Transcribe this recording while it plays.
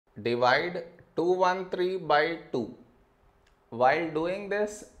Divide 213 by 2. While doing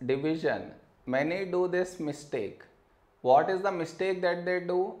this division, many do this mistake. What is the mistake that they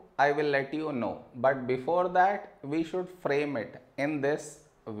do? I will let you know. But before that, we should frame it in this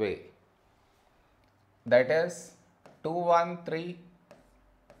way. That is 213,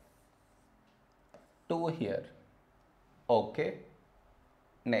 2 here. Okay.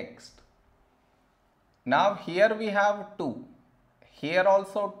 Next. Now here we have 2. Here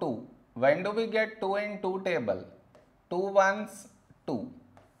also 2. When do we get 2 in 2 table? 2 ones 2.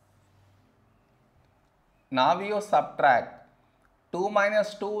 Now you subtract 2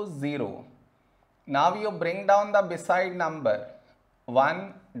 minus 2 0. Now you bring down the beside number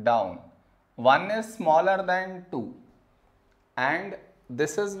 1 down. 1 is smaller than 2, and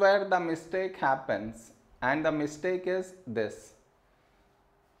this is where the mistake happens, and the mistake is this.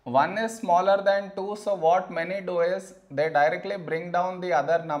 1 is smaller than 2, so what many do is they directly bring down the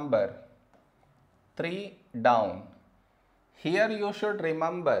other number 3 down. Here you should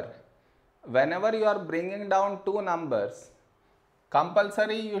remember, whenever you are bringing down two numbers,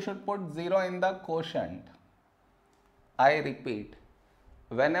 compulsory you should put 0 in the quotient. I repeat,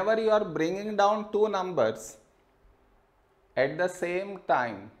 whenever you are bringing down two numbers at the same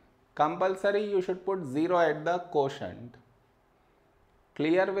time, compulsory you should put 0 at the quotient.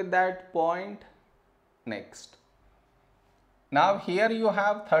 Clear with that point? Next. Now here you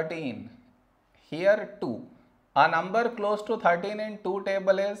have 13, here 2. A number close to 13 in 2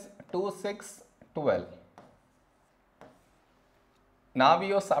 table is 2, 6, 12. Now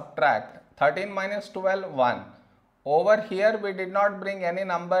you subtract 13 minus 12, 1. Over here we did not bring any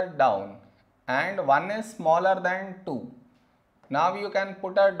number down, and 1 is smaller than 2. Now you can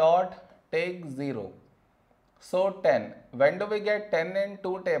put a dot, take 0. So 10. When do we get 10 in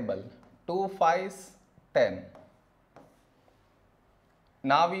 2 table? 2 5s 10.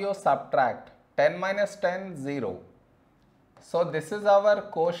 Now you subtract 10 minus 10, 0. So this is our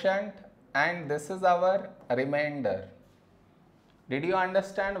quotient and this is our remainder. Did you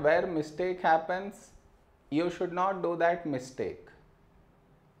understand where mistake happens? You should not do that mistake.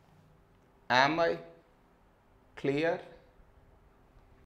 Am I clear?